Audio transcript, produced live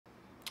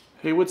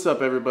Hey, what's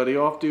up everybody?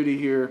 Off duty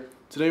here.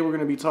 Today we're going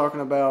to be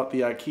talking about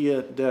the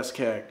Ikea desk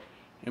hack.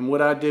 And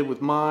what I did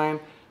with mine,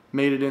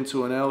 made it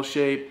into an L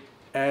shape,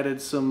 added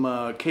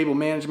some cable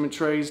management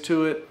trays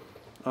to it.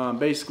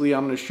 Basically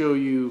I'm going to show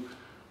you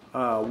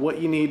what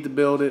you need to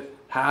build it,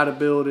 how to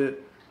build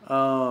it,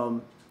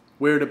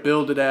 where to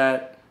build it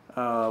at,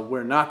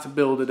 where not to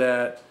build it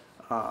at,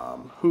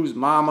 whose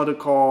mama to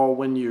call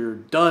when you're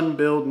done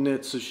building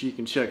it so she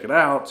can check it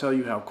out, tell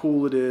you how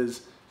cool it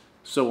is,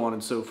 so on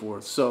and so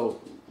forth.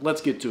 So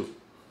let's get to it.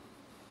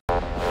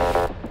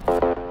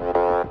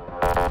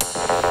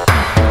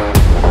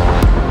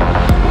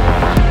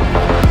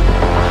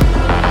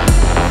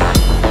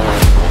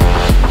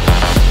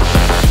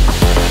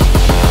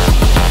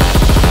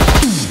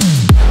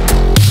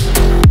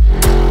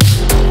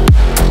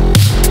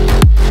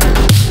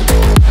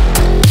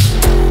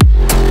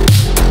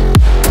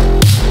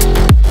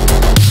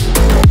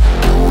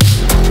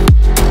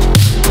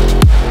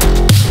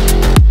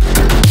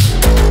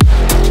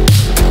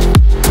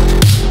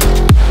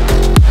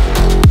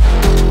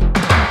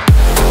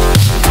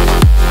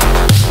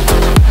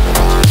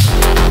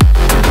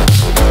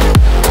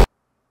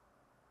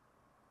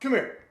 Come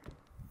here.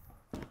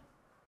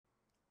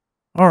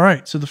 All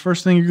right, so the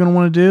first thing you're going to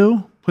want to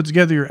do, put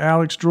together your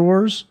Alex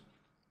drawers.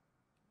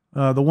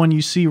 The one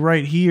you see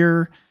right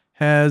here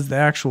has the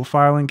actual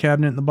filing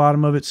cabinet in the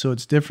bottom of it, so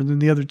it's different than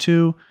the other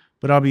two,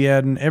 but I'll be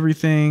adding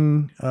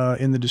everything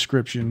in the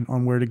description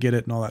on where to get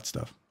it and all that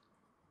stuff.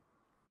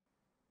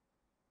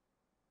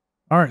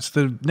 All right,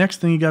 so the next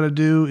thing you got to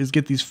do is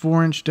get these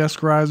 4-inch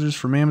desk risers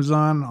from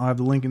Amazon. I'll have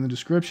the link in the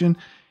description.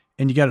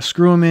 And you got to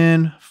screw them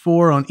in,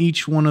 4 on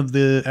each one of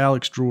the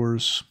Alex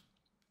drawers.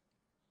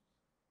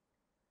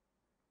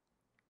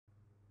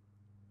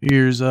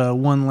 Here's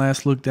one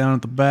last look down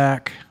at the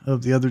back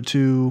of the other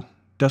 2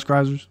 desk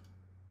risers.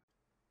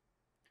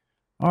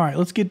 All right,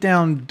 let's get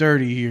down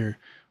dirty here.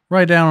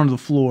 Right down onto the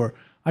floor.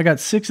 I got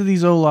 6 of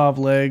these OLOV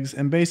legs,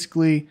 and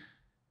basically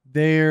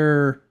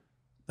they're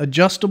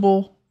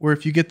adjustable, where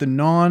if you get the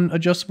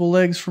non-adjustable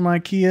legs from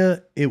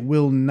Ikea, it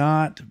will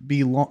not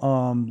be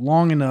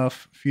long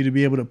enough for you to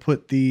be able to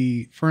put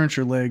the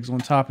furniture legs on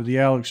top of the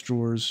Alex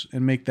drawers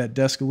and make that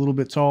desk a little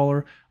bit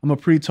taller. I'm a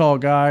pretty tall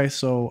guy,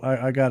 so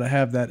I got to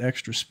have that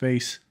extra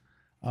space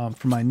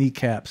for my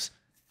kneecaps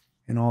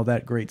and all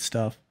that great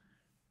stuff.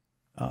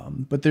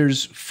 But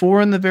there's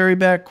 4 in the very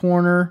back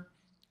corner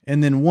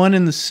and then 1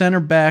 in the center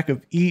back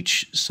of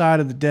each side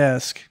of the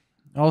desk.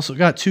 I also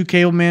got 2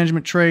 cable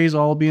management trays,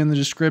 all will be in the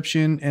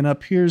description. And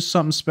up here's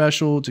something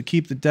special to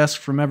keep the desk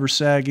from ever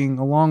sagging,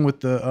 along with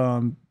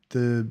the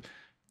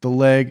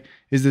leg,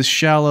 is this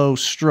shallow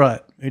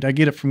strut. I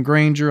get it from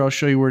Grainger. I'll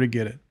show you where to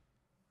get it.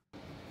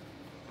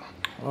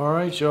 All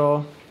right,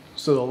 y'all.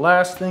 So the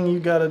last thing you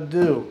got to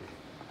do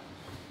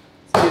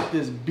is get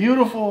this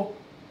beautiful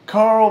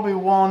Karlby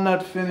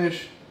walnut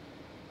finish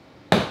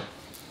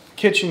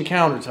kitchen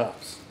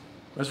countertops.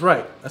 That's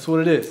right. That's what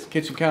it is.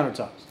 Kitchen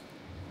countertops.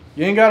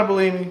 You ain't gotta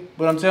believe me,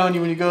 but I'm telling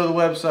you, when you go to the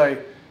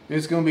website,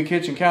 it's gonna be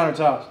kitchen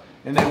countertops,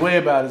 and they weigh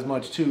about as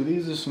much too.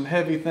 These are some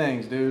heavy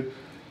things, dude.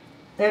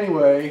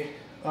 Anyway,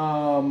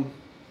 they're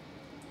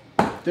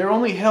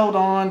only held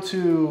on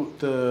to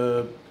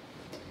the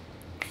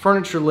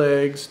furniture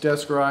legs,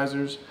 desk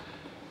risers,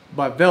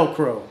 by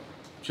Velcro.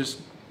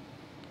 Just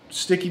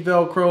sticky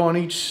Velcro on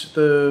each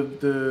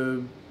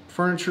the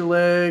furniture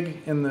leg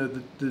and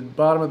the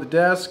bottom of the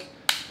desk.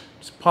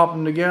 Just pop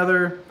them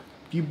together.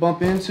 If you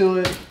bump into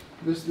it,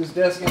 this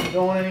desk ain't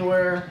going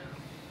anywhere.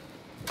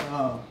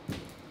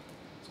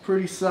 It's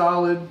pretty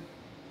solid.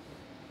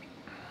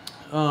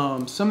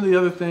 Some of the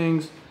other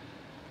things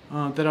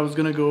that I was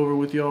going to go over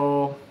with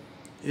y'all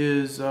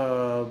is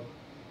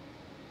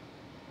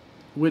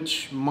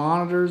which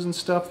monitors and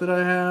stuff that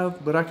I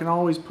have, but I can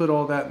always put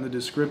all that in the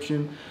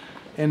description.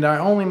 And I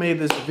only made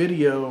this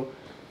video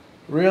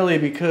really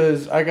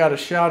because I got a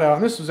shout out,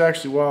 and this was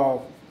actually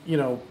while, you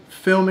know,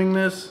 filming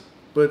this,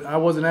 but I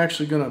wasn't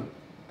actually going to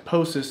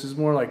post this. Is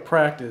more like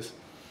practice.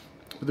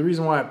 But the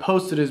reason why I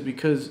posted is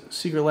because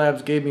Secret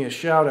Labs gave me a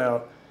shout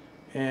out,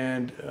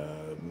 and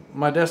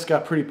my desk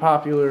got pretty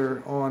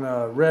popular on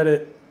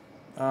Reddit.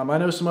 I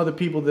know some other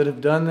people that have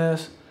done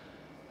this,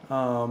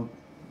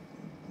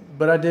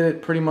 but I did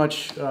it pretty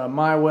much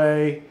my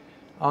way.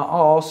 I'll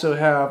also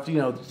have, you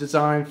know,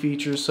 design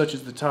features such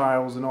as the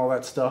tiles and all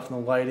that stuff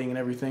and the lighting and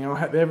everything. I'll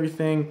have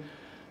everything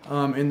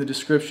in the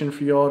description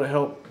for y'all to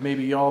help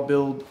maybe y'all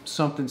build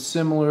something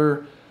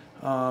similar,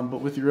 but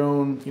with your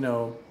own, you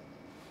know,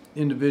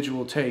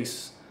 individual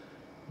tastes.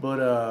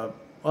 But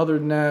other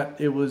than that,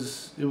 it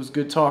was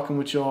good talking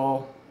with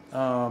y'all,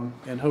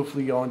 and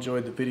hopefully y'all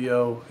enjoyed the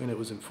video and it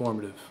was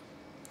informative.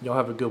 Y'all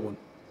have a good one.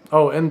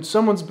 Oh, and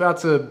someone's about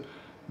to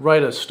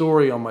write a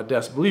story on my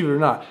desk. Believe it or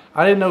not,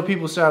 I didn't know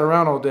people sat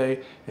around all day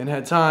and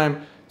had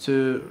time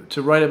to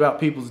write about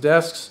people's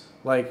desks.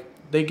 Like,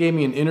 they gave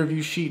me an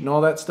interview sheet and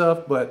all that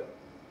stuff, but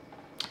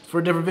for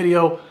a different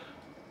video.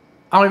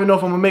 I don't even know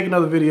if I'm gonna make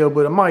another video,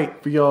 but I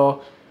might for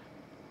y'all.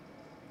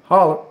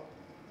 Holla.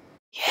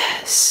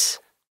 Yes.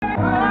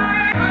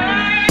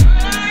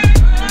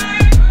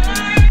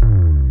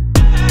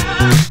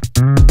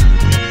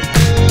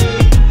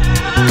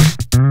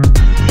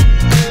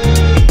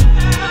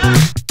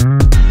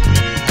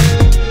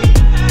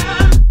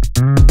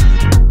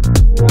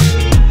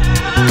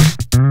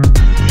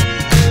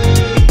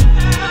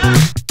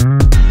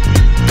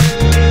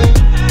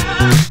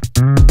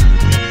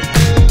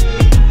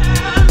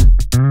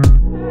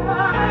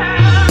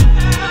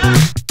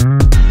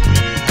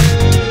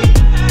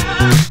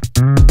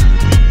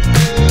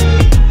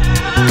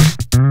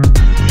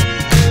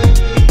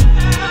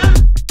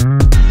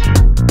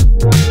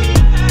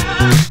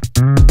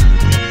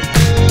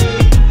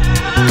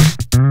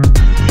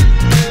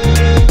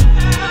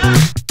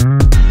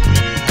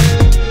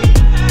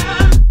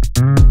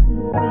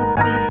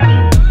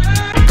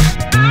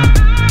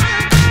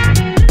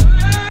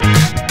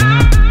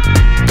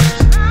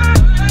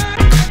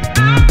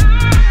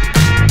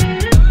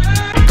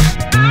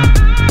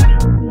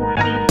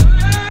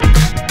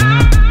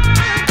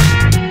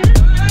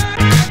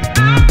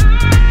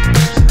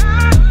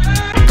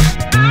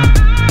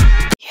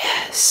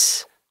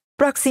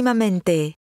 próximamente.